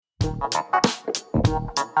Hi,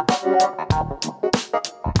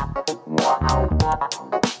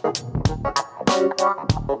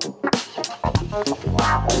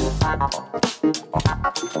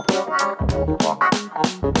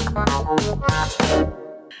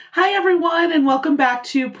 everyone, and welcome back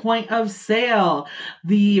to Point of Sale,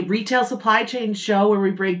 the retail supply chain show where we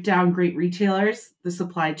break down great retailers, the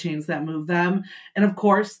supply chains that move them, and of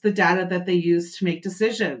course, the data that they use to make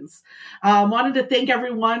decisions. Wanted to thank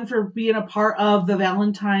everyone for being a part of the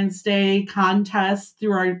Valentine's Day contest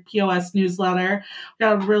through our POS newsletter. We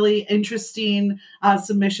got really interesting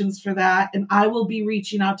submissions for that, and I will be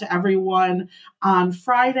reaching out to everyone on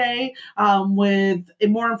Friday with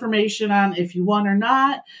more information on if you won or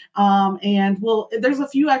not. There's a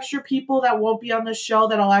few extra people that won't be on the show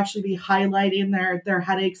that I'll actually be highlighting their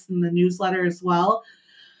headaches in the newsletter as well.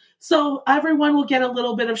 So everyone will get a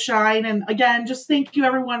little bit of shine. And again, just thank you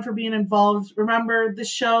everyone for being involved. Remember, this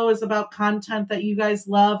show is about content that you guys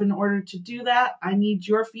love. In order to do that, I need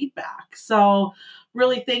your feedback. So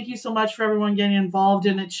really, thank you so much for everyone getting involved.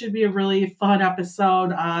 And it should be a really fun episode,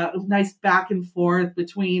 nice back and forth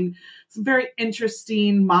between some very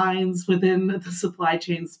interesting minds within the supply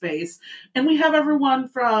chain space. And we have everyone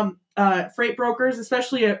from freight brokers,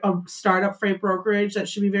 especially a startup freight brokerage that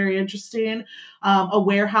should be very interesting, a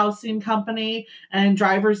warehousing company, and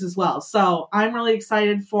drivers as well. So I'm really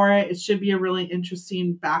excited for it. It should be a really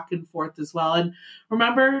interesting back and forth as well. And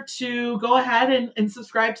remember to go ahead and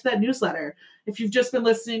subscribe to that newsletter. If you've just been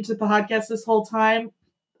listening to the podcast this whole time,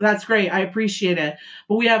 that's great. I appreciate it.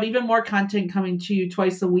 But we have even more content coming to you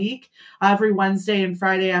twice a week, every Wednesday and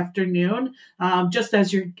Friday afternoon. Just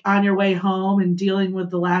as you're on your way home and dealing with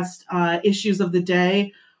the last issues of the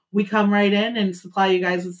day, we come right in and supply you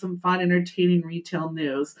guys with some fun, entertaining retail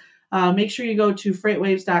news. Make sure you go to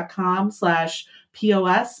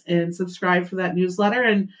freightwaves.com/POS and subscribe for that newsletter.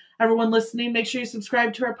 And everyone listening, make sure you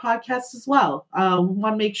subscribe to our podcast as well. We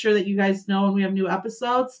want to make sure that you guys know when we have new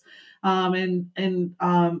episodes. And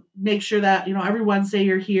make sure that, every Wednesday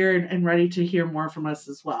you're here and ready to hear more from us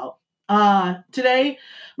as well. Today, I'm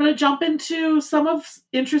going to jump into some of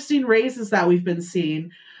interesting raises that we've been seeing.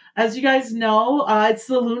 As you guys know, it's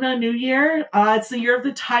the Lunar New Year. It's the Year of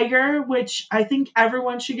the Tiger, which I think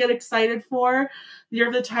everyone should get excited for. The Year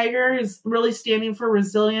of the Tiger is really standing for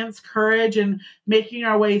resilience, courage, and making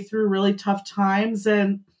our way through really tough times.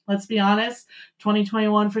 And let's be honest,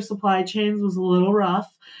 2021 for supply chains was a little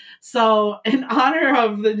rough. So in honor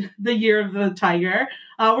of the Year of the Tiger,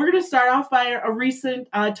 we're going to start off by a recent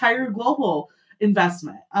Tiger Global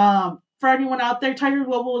investment. For anyone out there, Tiger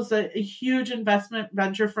Global is a huge investment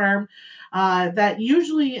venture firm that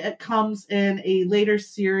usually it comes in a later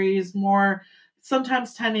series,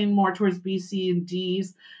 sometimes tending more towards B, C, and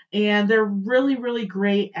Ds. And they're really, really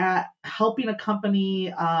great at helping a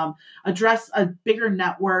company address a bigger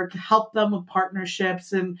network, help them with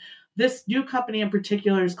partnerships. And this new company in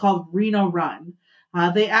particular is called Reno Run.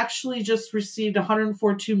 They actually just received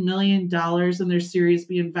 $142 million in their Series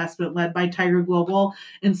B investment led by Tiger Global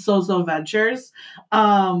and Sozo Ventures.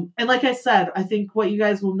 And like I said, I think what you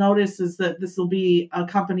guys will notice is that this will be a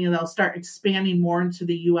company that will start expanding more into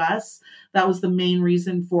the U.S. That was the main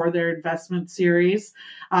reason for their investment series.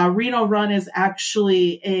 Reno Run is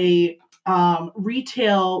actually a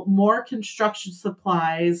retail, more construction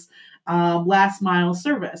supplies, last mile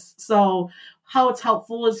service. So how it's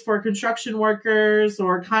helpful is for construction workers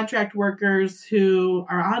or contract workers who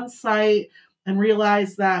are on site and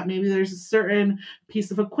realize that maybe there's a certain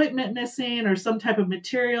piece of equipment missing or some type of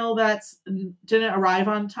material that didn't arrive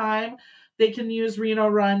on time. They can use Reno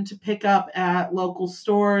Run to pick up at local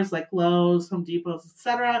stores like Lowe's, Home Depots,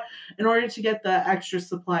 etc., in order to get the extra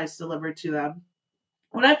supplies delivered to them.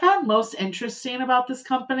 What I found most interesting about this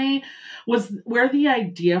company was where the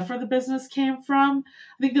idea for the business came from.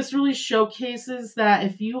 I think this really showcases that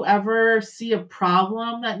if you ever see a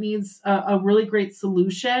problem that needs a really great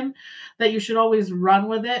solution, that you should always run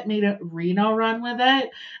with it, Reno run with it,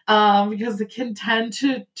 because it can tend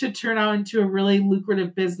to turn out into a really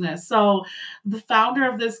lucrative business. So the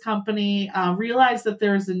founder of this company realized that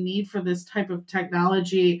there was a need for this type of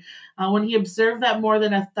technology when he observed that more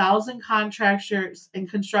than 1,000 contractors and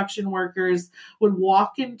construction workers would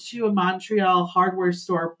walk into a Montreal hardware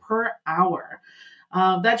store per hour.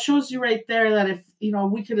 That shows you right there that if,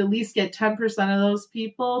 we could at least get 10% of those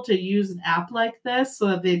people to use an app like this so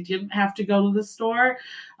that they didn't have to go to the store,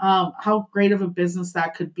 how great of a business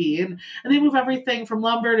that could be. And they move everything from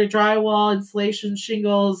lumber to drywall, insulation,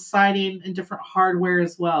 shingles, siding, and different hardware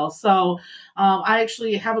as well. So I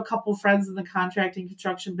actually have a couple friends in the contracting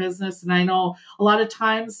construction business, and I know a lot of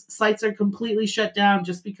times sites are completely shut down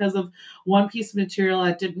just because of one piece of material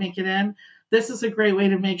that didn't make it in. This is a great way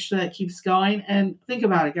to make sure that keeps going. And think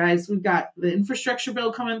about it, guys. We've got the infrastructure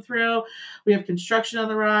bill coming through. We have construction on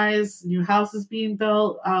the rise, new houses being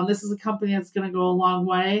built. This is a company that's going to go a long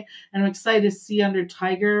way. And I'm excited to see under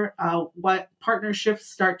Tiger what partnerships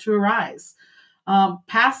start to arise.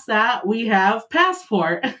 Past that, we have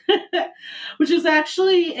Passport, which is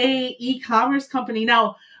actually a e-commerce company.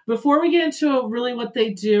 Now, before we get into really what they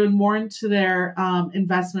do and more into their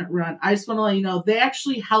investment run, I just want to let you know they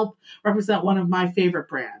actually help represent one of my favorite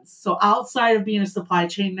brands. So outside of being a supply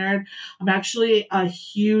chain nerd, I'm actually a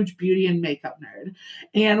huge beauty and makeup nerd.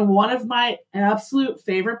 And one of my absolute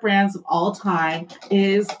favorite brands of all time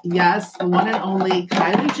is, yes, the one and only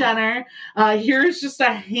Kylie Jenner. Here's just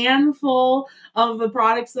a handful of the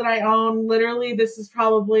products that I own. Literally, this is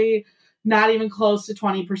probably not even close to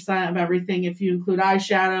 20% of everything if you include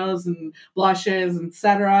eyeshadows and blushes,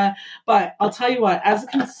 etc. But I'll tell you what, as a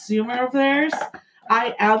consumer of theirs,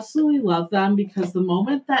 I absolutely love them because the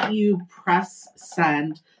moment that you press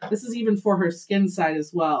send, this is even for her skin side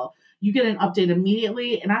as well, you get an update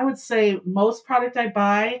immediately. And I would say most product I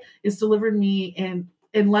buy is delivered to me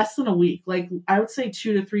in less than a week. Like I would say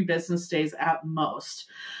 2 to 3 business days at most,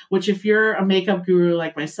 which if you're a makeup guru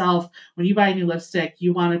like myself, when you buy a new lipstick,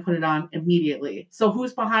 you want to put it on immediately. So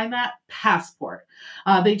who's behind that? Passport.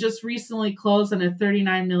 They just recently closed on a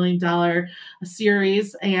 $39 million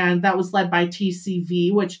series, and that was led by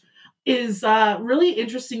TCV, which is a really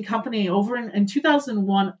interesting company. Over in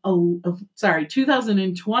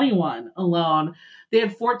 2021 alone, they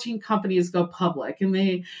had 14 companies go public, and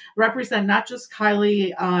they represent not just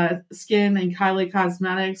Kylie Skin and Kylie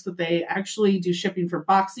Cosmetics, but they actually do shipping for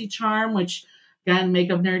BoxyCharm, which, again,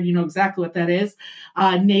 makeup nerd, you know exactly what that is.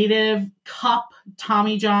 Native, Cup,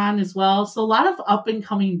 Tommy John as well. So a lot of up and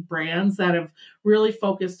coming brands that have really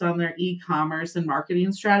focused on their e-commerce and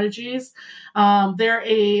marketing strategies. They're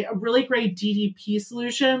a really great DDP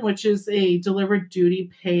solution, which is a delivered duty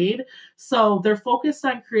paid. So they're focused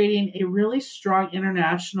on creating a really strong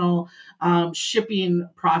international shipping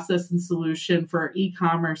process and solution for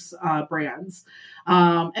e-commerce brands.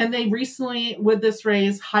 And they recently, with this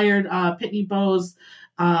raise, hired Pitney Bowes,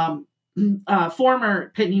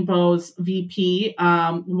 former Pitney Bowes VP,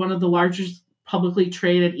 one of the largest publicly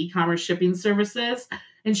traded e-commerce shipping services.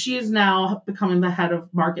 And she is now becoming the head of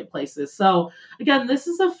marketplaces. So again, this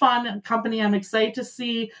is a fun company. I'm excited to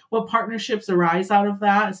see what partnerships arise out of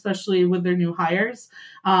that, especially with their new hires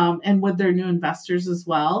and with their new investors as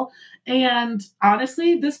well. And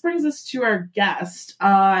honestly, this brings us to our guest.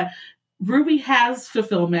 Ruby Has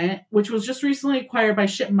Fulfillment, which was just recently acquired by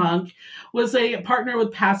Shipmonk, was a partner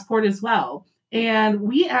with Passport as well. And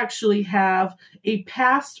we actually have a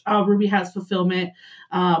past Ruby Has Fulfillment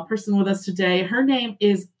person with us today. Her name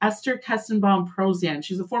is Esther Kestenbaum-Prosian.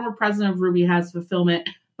 She's a former president of Ruby Has Fulfillment.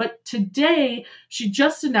 But today, she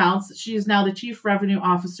just announced that she is now the Chief Revenue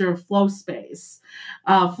Officer of Flowspace.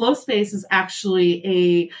 Flowspace is actually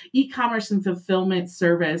a e-commerce and fulfillment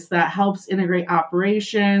service that helps integrate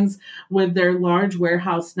operations with their large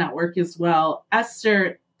warehouse network as well.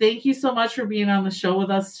 Esther, thank you so much for being on the show with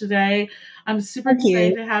us today. I'm super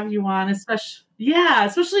excited to have you on,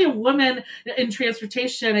 especially a woman in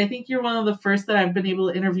transportation. I think you're one of the first that I've been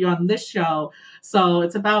able to interview on this show. So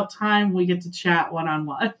it's about time we get to chat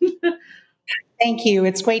one-on-one. Thank you.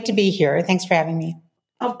 It's great to be here. Thanks for having me.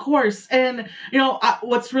 Of course. And,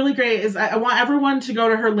 what's really great is I want everyone to go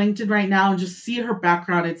to her LinkedIn right now and just see her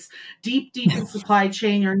background. It's deep in supply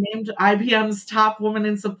chain. You're named IBM's top woman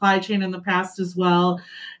in supply chain in the past as well.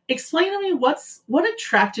 Explain to me what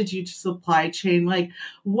attracted you to supply chain? Like,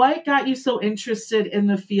 what got you so interested in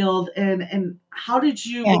the field, and how did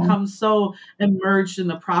you become so immersed in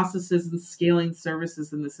the processes and scaling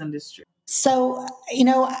services in this industry? So,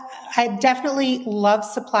 I definitely love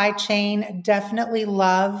supply chain, definitely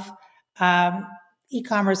love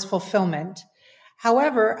e-commerce fulfillment.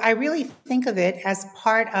 However, I really think of it as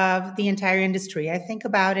part of the entire industry. I think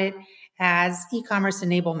about it as e-commerce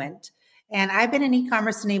enablement. And I've been in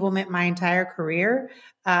e-commerce enablement my entire career,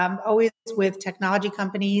 always with technology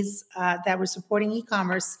companies that were supporting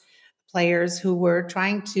e-commerce players who were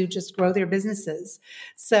trying to just grow their businesses.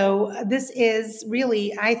 So this is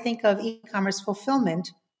really, I think of e-commerce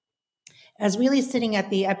fulfillment as really sitting at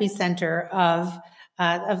the epicenter of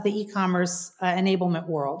of the e-commerce enablement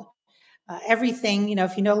world. Everything,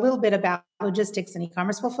 if you know a little bit about logistics and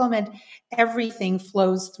e-commerce fulfillment, everything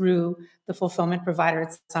flows through the fulfillment provider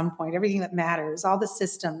at some point. Everything that matters, all the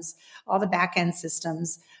systems, all the back-end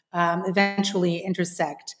systems, eventually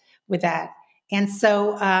intersect with that. And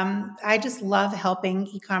so I just love helping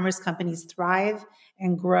e-commerce companies thrive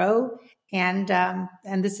and grow. And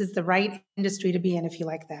this is the right industry to be in if you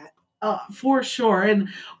like that. For sure. And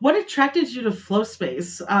what attracted you to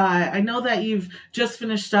Flowspace? I know that you've just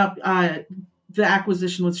finished up the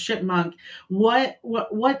acquisition with Shipmonk.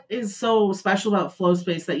 What is so special about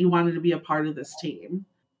Flowspace that you wanted to be a part of this team?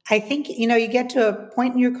 I think, you get to a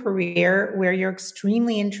point in your career where you're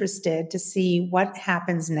extremely interested to see what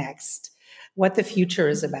happens next, what the future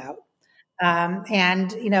is about.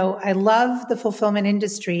 I love the fulfillment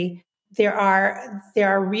industry. There are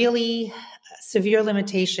really severe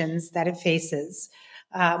limitations that it faces.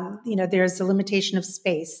 There's a limitation of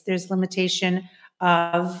space. There's limitation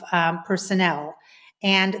of personnel,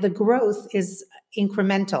 and the growth is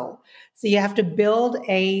incremental. So you have to build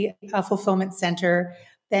a fulfillment center.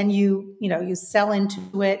 Then you sell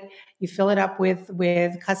into it. You fill it up with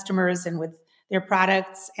customers and with their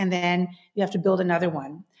products, and then you have to build another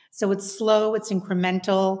one. So it's slow, it's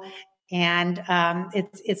incremental, and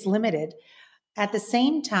it's limited. At the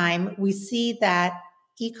same time, we see that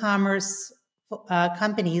e-commerce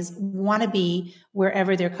companies want to be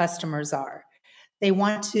wherever their customers are. They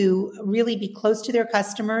want to really be close to their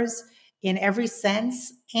customers in every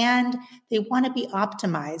sense, and they want to be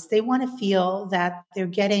optimized. They want to feel that they're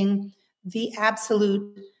getting the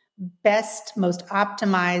absolute best, most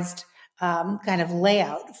optimized kind of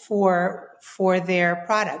layout for their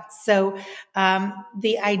products. So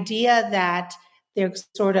the idea that they're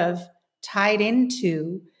sort of tied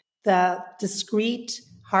into the discrete,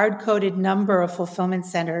 hard-coded number of fulfillment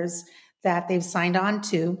centers that they've signed on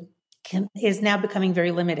to is now becoming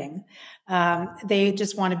very limiting. They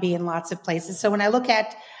just want to be in lots of places. So when I look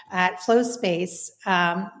at Flowspace,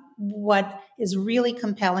 what is really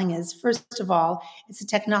compelling is, first of all, it's a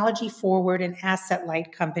technology forward and asset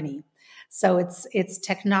light company. So it's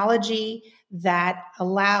technology that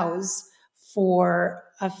allows for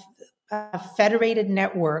a federated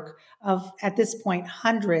network of, at this point,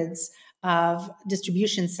 hundreds of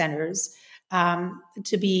distribution centers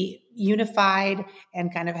to be unified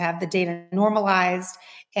and kind of have the data normalized.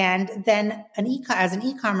 And then as an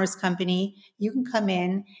e-commerce company, you can come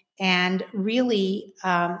in and really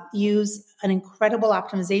use an incredible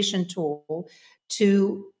optimization tool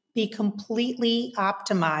to be completely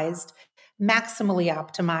optimized, maximally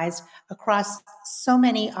optimized across so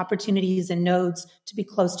many opportunities and nodes to be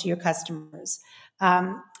close to your customers.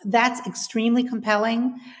 That's extremely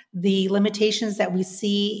compelling. The limitations that we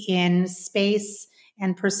see in space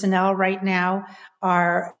and personnel right now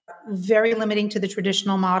are very limiting to the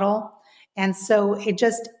traditional model. And so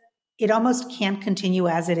it almost can't continue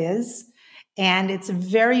as it is. And it's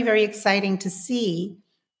very, very exciting to see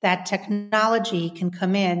that technology can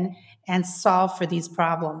come in and solve for these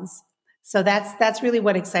problems. So that's really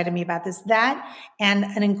what excited me about this. That and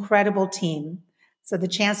an incredible team. So the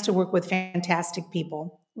chance to work with fantastic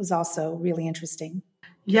people was also really interesting.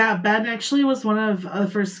 Yeah, Ben actually was one of the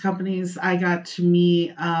first companies I got to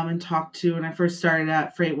meet and talk to when I first started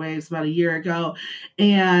at FreightWaves about a year ago.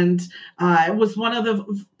 And it was one of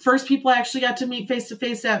the first people I actually got to meet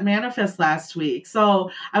face-to-face at Manifest last week.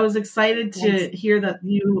 So I was excited to hear that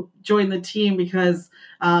you joined the team because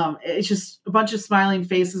it's just a bunch of smiling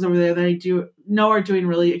faces over there that I know are doing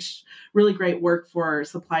really, really great work for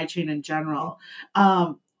supply chain in general.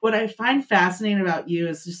 What I find fascinating about you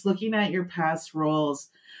is just looking at your past roles.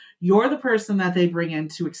 You're the person that they bring in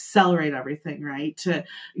to accelerate everything, right? To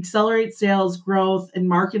accelerate sales, growth, and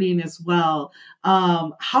marketing as well.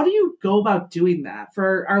 How do you go about doing that?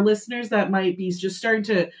 For our listeners that might be just starting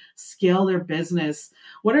to scale their business,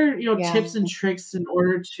 what are tips and tricks in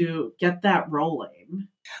order to get that rolling?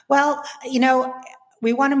 Well,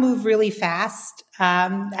 we want to move really fast.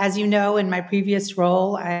 As you know, in my previous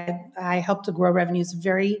role, I helped to grow revenues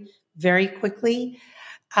very, very quickly.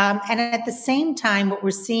 And at the same time, what we're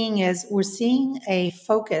seeing a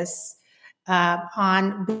focus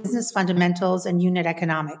on business fundamentals and unit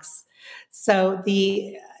economics. So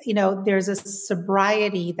there's a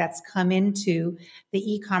sobriety that's come into the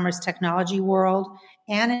e-commerce technology world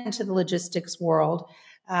and into the logistics world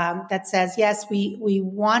that says, yes, we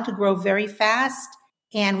want to grow very fast,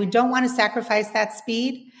 and we don't want to sacrifice that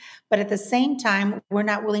speed. But at the same time, we're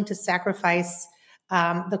not willing to sacrifice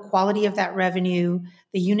the quality of that revenue,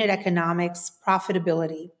 the unit economics,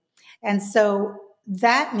 profitability. And so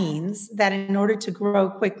that means that in order to grow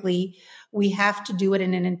quickly, we have to do it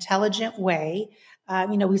in an intelligent way.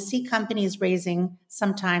 We see companies raising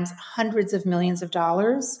sometimes hundreds of millions of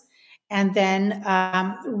dollars, and then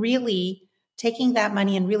really taking that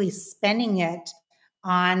money and really spending it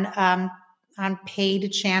on paid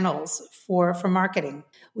channels for marketing.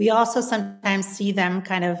 We also sometimes see them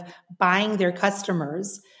kind of buying their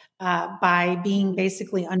customers by being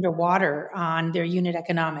basically underwater on their unit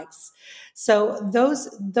economics. So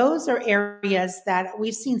those are areas that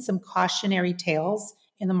we've seen some cautionary tales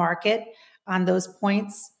in the market on those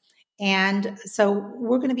points. And so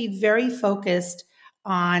we're going to be very focused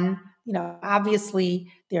on,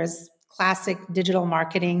 obviously there's classic digital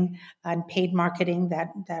marketing and paid marketing that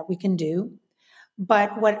we can do.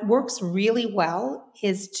 But what works really well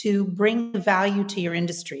is to bring value to your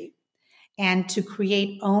industry and to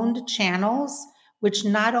create owned channels, which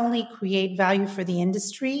not only create value for the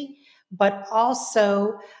industry, but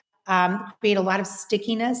also create a lot of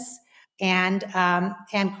stickiness and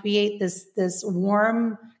create this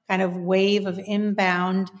warm kind of wave of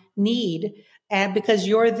inbound need, and because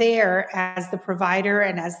you're there as the provider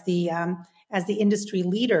and as the industry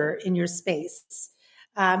leader in your space.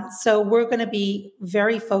 So we're going to be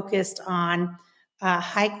very focused on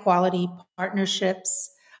high quality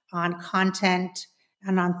partnerships, on content,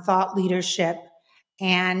 and on thought leadership.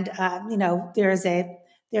 And there's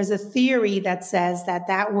a theory that says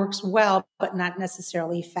that works well, but not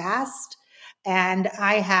necessarily fast. And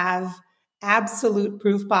I have absolute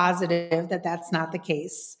proof positive that that's not the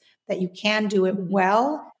case. That you can do it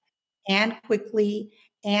well and quickly,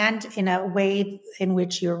 and in a way in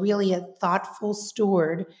which you're really a thoughtful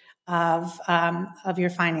steward of your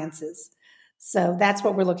finances. So that's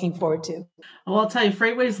what we're looking forward to. Well, I'll tell you,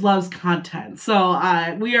 Freightways loves content. So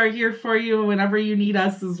we are here for you whenever you need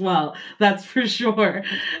us as well. That's for sure.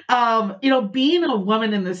 Being a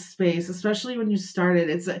woman in this space, especially when you started,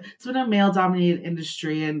 it's been a male dominated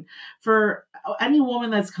industry. And for any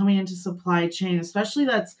woman that's coming into supply chain, especially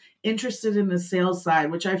that's interested in the sales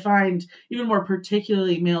side, which I find even more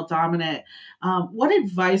particularly male dominant, what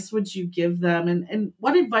advice would you give them? And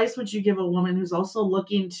what advice would you give a woman who's also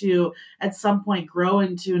looking to, at some point, grow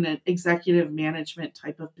into an executive management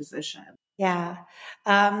type of position? Yeah.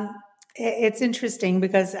 It's interesting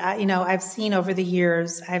because, I've seen over the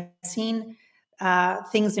years, I've seen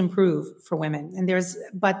things improve for women, and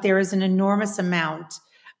there is an enormous amount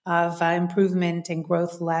of improvement and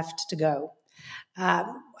growth left to go.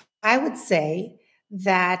 I would say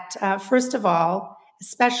that, first of all,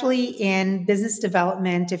 especially in business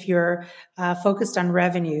development, if you're focused on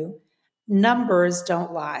revenue, numbers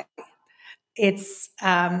don't lie.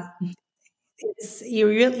 You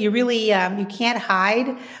really you can't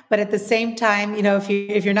hide, but at the same time,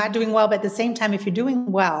 if you're not doing well, but at the same time, if you're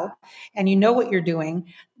doing well and you know what you're doing,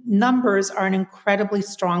 numbers are an incredibly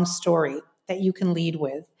strong story that you can lead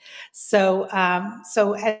with. So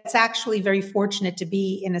it's actually very fortunate to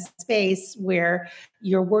be in a space where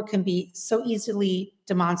your work can be so easily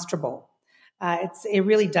demonstrable. It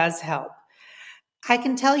really does help. I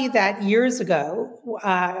can tell you that years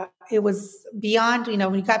ago, it was beyond,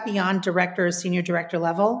 when you got beyond director or senior director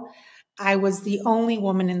level, I was the only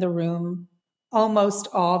woman in the room almost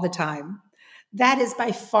all the time. That is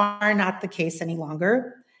by far not the case any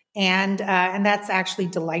longer. And that's actually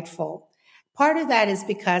delightful. Part of that is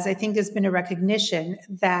because I think there's been a recognition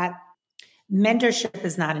that mentorship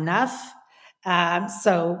is not enough.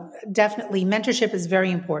 So definitely mentorship is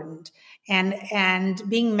very important. And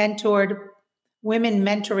being mentored, women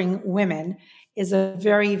mentoring women is a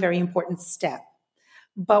very, very important step.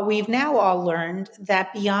 But we've now all learned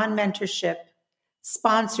that beyond mentorship,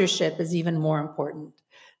 sponsorship is even more important.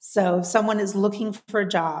 So if someone is looking for a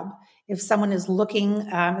job, if someone is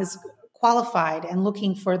is qualified and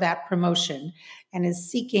looking for that promotion and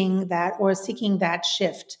is seeking that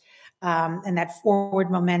shift and that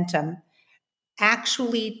forward momentum,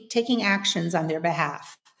 actually taking actions on their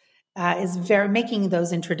behalf is making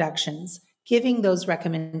those introductions, giving those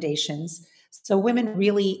recommendations. So women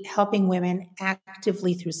really helping women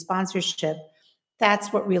actively through sponsorship,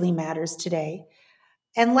 that's what really matters today.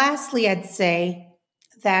 And lastly, I'd say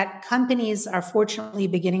that companies are fortunately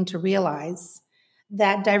beginning to realize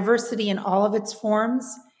that diversity in all of its forms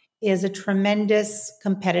is a tremendous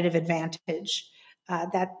competitive advantage,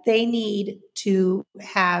 that they need to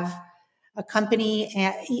have a company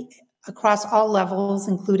across all levels,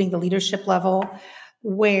 including the leadership level,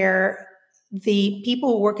 where the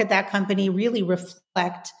people who work at that company really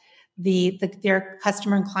reflect their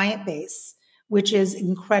customer and client base, which is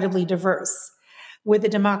incredibly diverse. With the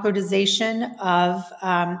democratization of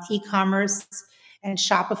e-commerce and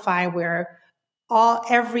Shopify, where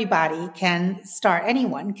everybody can start,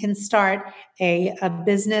 anyone can start a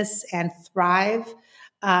business and thrive.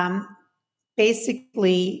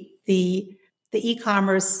 Basically, the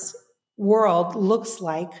e-commerce world looks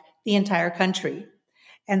like the entire country.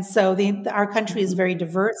 And so our country is very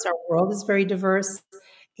diverse, our world is very diverse,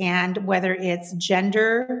 and whether it's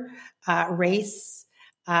gender, race,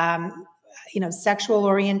 sexual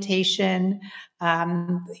orientation,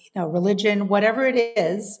 religion, whatever it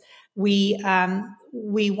is, we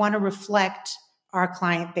want to reflect our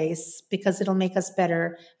client base because it'll make us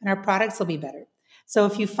better and our products will be better. So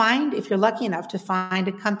if you're lucky enough to find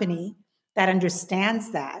a company that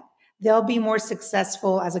understands that, they'll be more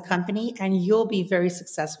successful as a company and you'll be very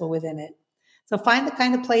successful within it. So find the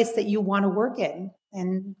kind of place that you want to work in,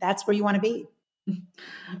 and that's where you want to be.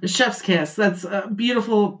 Chef's kiss. That's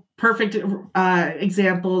beautiful, perfect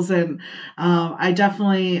examples. And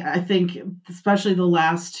I think especially the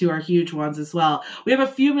last two are huge ones as well. We have a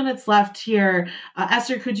few minutes left here.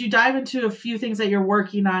 Esther, could you dive into a few things that you're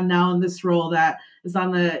working on now in this role that is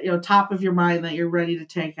on the top of your mind that you're ready to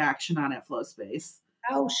take action on at Flowspace?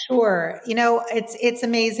 Oh, sure. It's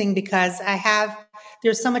amazing because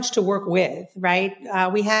there's so much to work with, right?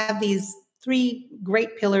 We have these three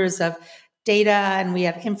great pillars of data, and we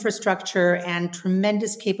have infrastructure and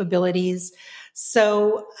tremendous capabilities.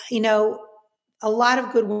 So, a lot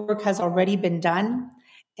of good work has already been done.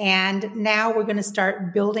 And now we're going to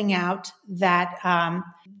start building out that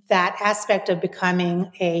aspect of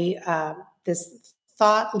becoming this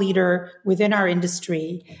thought leader within our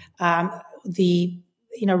industry,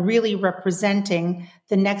 really representing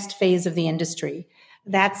the next phase of the industry.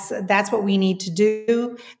 That's what we need to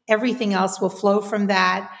do. Everything else will flow from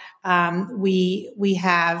that. We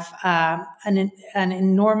have an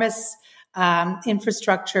enormous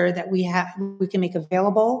infrastructure that we can make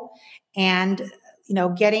available, and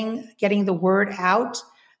getting the word out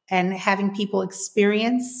and having people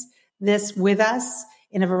experience this with us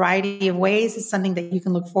in a variety of ways is something that you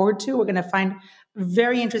can look forward to. We're going to find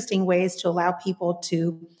very interesting ways to allow people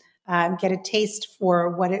to get a taste for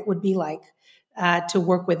what it would be like to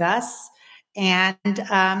work with us. And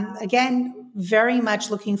again, very much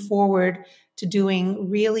looking forward to doing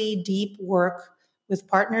really deep work with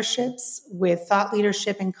partnerships, with thought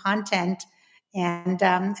leadership and content. And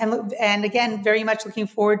again, very much looking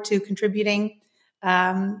forward to contributing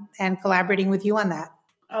and collaborating with you on that.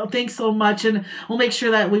 Oh, thanks so much. And we'll make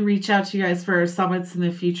sure that we reach out to you guys for summits in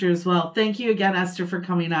the future as well. Thank you again, Esther, for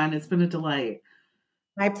coming on. It's been a delight.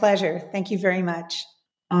 My pleasure. Thank you very much.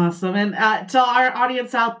 Awesome. And to our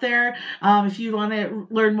audience out there, if you want to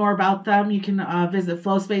learn more about them, you can visit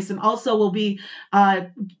Flowspace. And also we'll be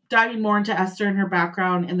diving more into Esther and her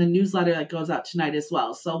background in the newsletter that goes out tonight as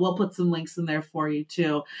well. So we'll put some links in there for you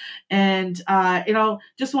too. And,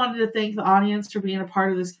 just wanted to thank the audience for being a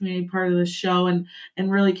part of this community, part of this show, and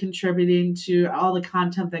really contributing to all the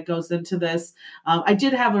content that goes into this. I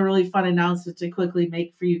did have a really fun announcement to quickly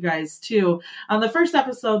make for you guys too. On the first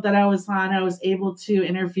episode that I was on, I was able to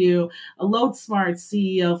interview a LoadSmart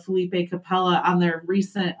CEO, Felipe Capella, on their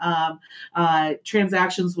recent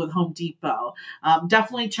transactions with Home Depot.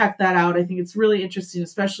 Definitely check that out. I think it's really interesting,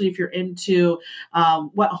 especially if you're into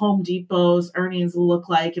what Home Depot's earnings will look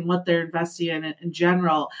like and what they're investing in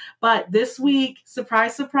general. But this week,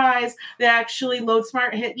 surprise, surprise, they actually,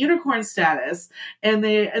 LoadSmart hit unicorn status. And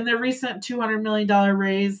in their recent $200 million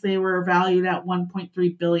raise, they were valued at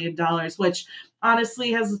 $1.3 billion, which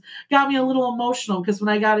honestly has got me a little emotional because when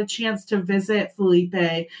I got a chance to visit Felipe,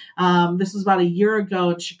 this was about a year ago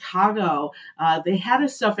in Chicago, they had a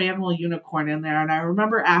stuffed animal unicorn in there. And I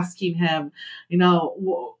remember asking him,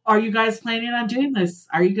 are you guys planning on doing this?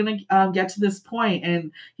 Are you going to get to this point?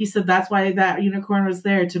 And he said that's why that unicorn was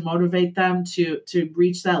there, to motivate them to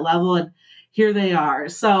reach that level. And here they are.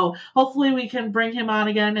 So hopefully we can bring him on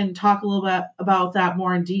again and talk a little bit about that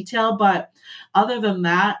more in detail. But other than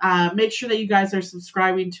that, make sure that you guys are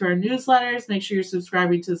subscribing to our newsletters. Make sure you're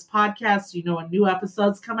subscribing to this podcast so you know when new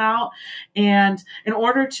episodes come out. And in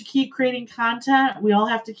order to keep creating content, we all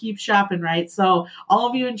have to keep shopping, right? So all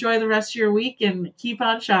of you enjoy the rest of your week and keep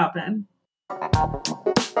on shopping.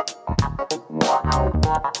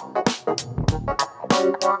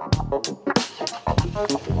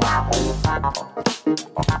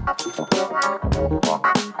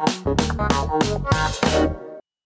 Wow.